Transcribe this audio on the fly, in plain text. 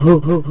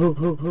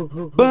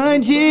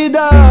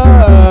Bandida,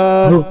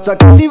 só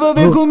quer se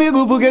envolver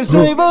comigo porque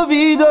sou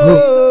envolvido.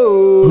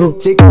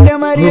 Sei que tem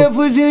Maria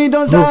fuzil,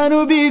 então sai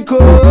no bico.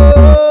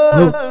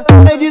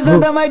 É de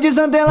santa, mas de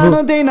santa ela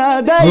não tem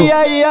nada, ai,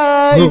 ai,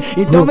 ai.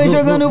 Então vem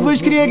jogando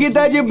pros cria que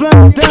tá de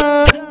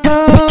plantão.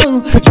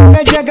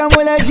 Joga tcheca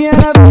molhadinha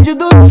na frente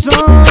do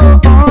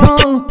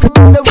som.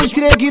 Eu vos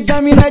cria que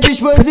tá me na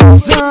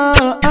disposição.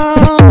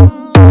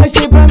 Mas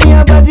tem pra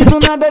minha base do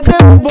nada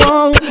deu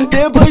bom.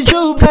 Depois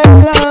do bailão.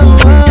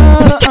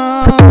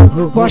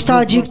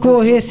 Gosta de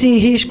correr esse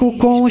risco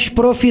com os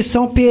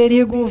profissão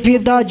perigo.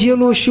 Vida de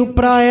luxo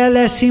pra ela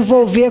é se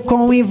envolver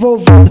com o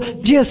envolvido.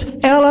 Disso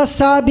ela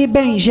sabe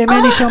bem,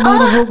 gemendo e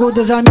chamando o vulgo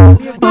dos amigos.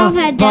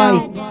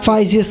 Vai,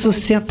 faz isso,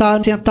 sentar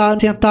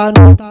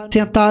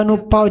no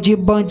pau de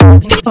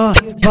bandido.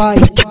 Vai,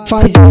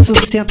 faz isso,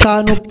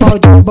 sentar no pau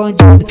de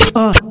bandido.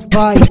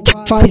 Vai,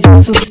 faz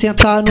isso,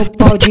 sentar no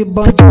pau de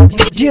bandido.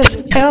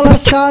 Disso ela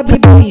sabe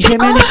bem,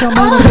 gemendo e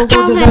chamando o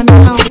vulgo dos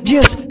amigos.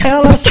 Disso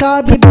ela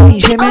sabe bem,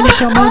 gemendo e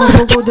chamando o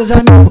vulgo dos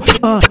amigos.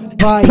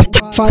 Vai,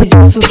 faz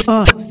isso,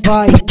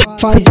 vai,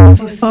 faz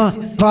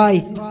isso,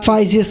 vai,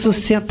 faz isso,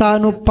 sentar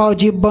no pau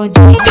de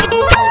bandido.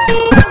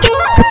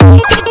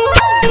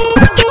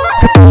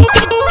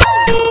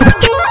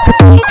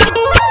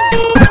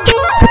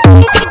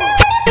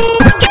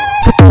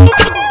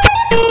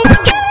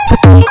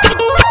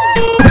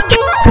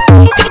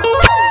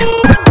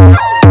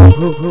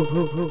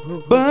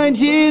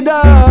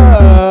 Bandida,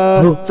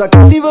 só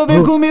quer se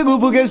envolver comigo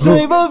porque sou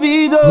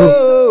envolvido.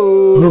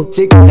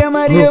 Sei que tem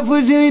Maria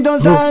fuzil, então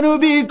sai no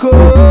bico.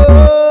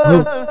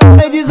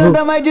 É de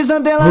santa, mas de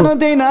santa ela não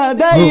tem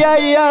nada, ai,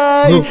 ai,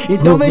 ai.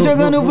 Então vem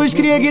jogando pros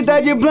cria que tá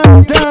de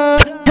plantão.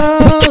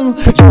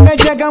 Joga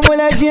tcheca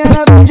molhadinha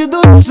na frente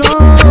do som.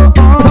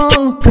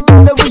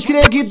 Eu vos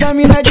cria que tá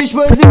me na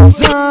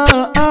disposição.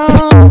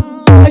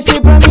 Mas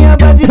tem pra minha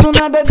base do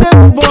nada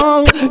deu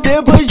bom.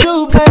 Depois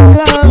do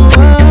bailão.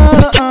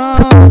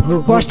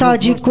 Gosta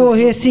de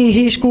correr esse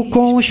risco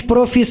com os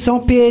profissão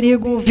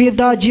perigo.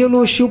 Vida de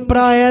luxo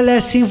pra ela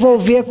é se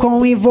envolver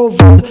com o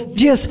envolvido.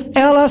 Disso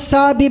ela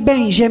sabe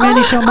bem, gemendo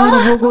e chamando o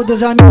vulgo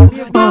dos amigos.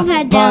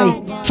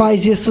 Vai,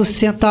 faz isso,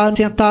 sentar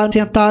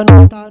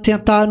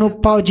no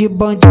pau de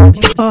bandido.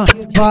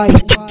 Vai,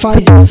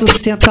 faz isso,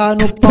 sentar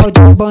no pau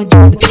de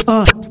bandido.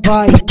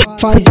 Vai,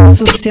 faz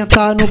isso,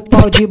 sentar no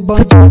pau de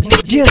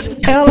bandido. Disso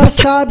ela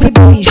sabe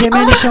bem,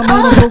 gemendo e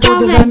chamando o vulgo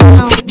dos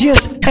amigos.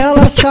 Disso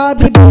ela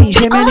sabe bem,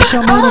 gemendo e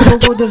chamando o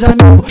vulgo dos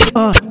amigos.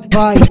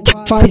 Vai,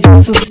 faz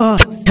isso,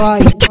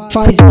 vai,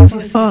 faz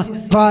isso,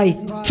 vai,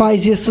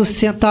 faz isso,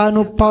 sentar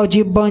no pau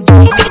de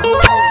bandido.